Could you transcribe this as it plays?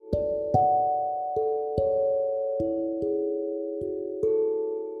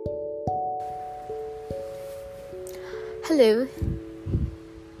Hello,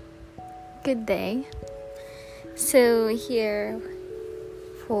 good day. So here's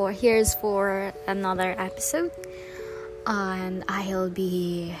for another episode, and I'll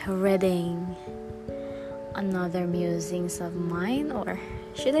be reading another musings of mine, or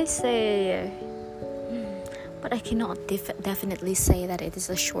should I say, but I cannot definitely say that it is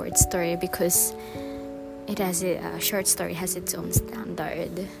a short story because a short story has its own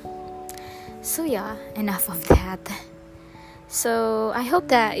standard. So yeah, enough of that. So I hope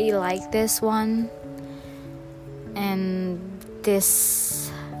that you like this one and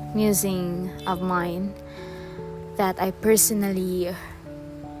this musing of mine that I personally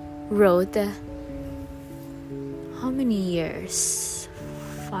wrote. How many years?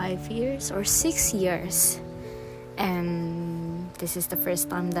 5 years or 6 years? And this is the first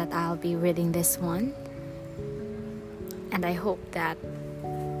time that I'll be reading this one. And I hope that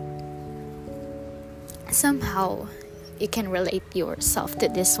somehow you can relate yourself to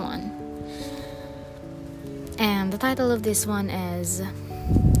this one. And the title of this one is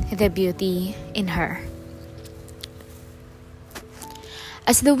The Beauty in Her.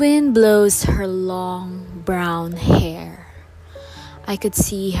 As the wind blows her long brown hair, I could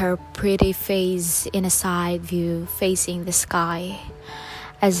see her pretty face in a side view facing the sky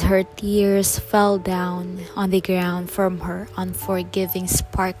as her tears fell down on the ground from her unforgiving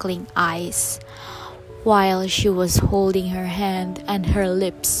sparkling eyes while she was holding her hand, and her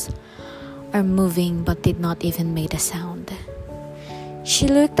lips are moving but did not even make a sound. She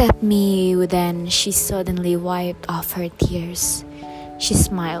looked at me, then she suddenly wiped off her tears. She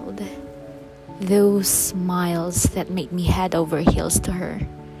smiled. Those smiles that made me head over heels to her.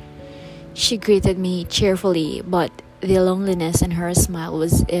 She greeted me cheerfully, but the loneliness in her smile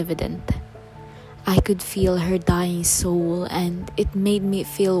was evident. I could feel her dying soul, and it made me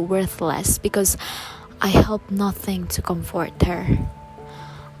feel worthless because I helped nothing to comfort her.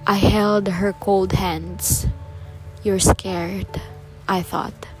 I held her cold hands. "You're scared," I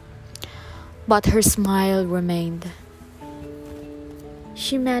thought. But her smile remained.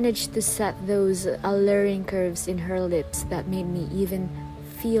 She managed to set those alluring curves in her lips that made me even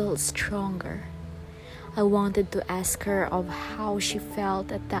feel stronger. I wanted to ask her of how she felt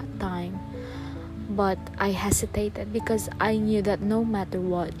at that time, but I hesitated because I knew that no matter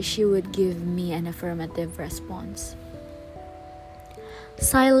what, she would give me an affirmative response.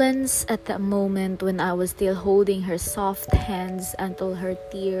 Silence at that moment when I was still holding her soft hands until her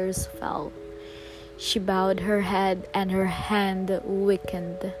tears fell. She bowed her head and her hand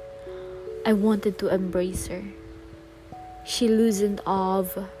weakened. I wanted to embrace her. She loosened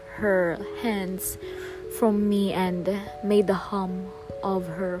off her hands from me and made the hum of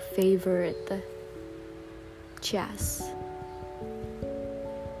her favorite jazz,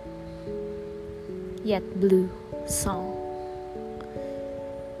 yet blue song.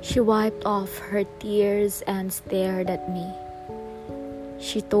 She wiped off her tears and stared at me.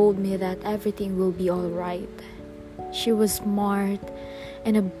 She told me that everything will be all right. She was smart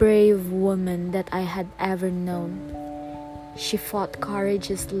and a brave woman that I had ever known. She fought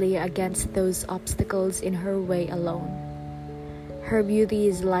courageously against those obstacles in her way alone. Her beauty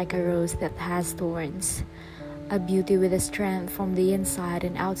is like a rose that has thorns, a beauty with a strength from the inside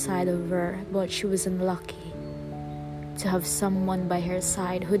and outside of her, but she was unlucky to have someone by her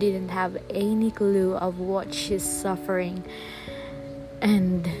side who didn't have any clue of what she's suffering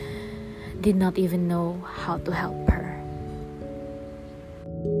and did not even know how to help her.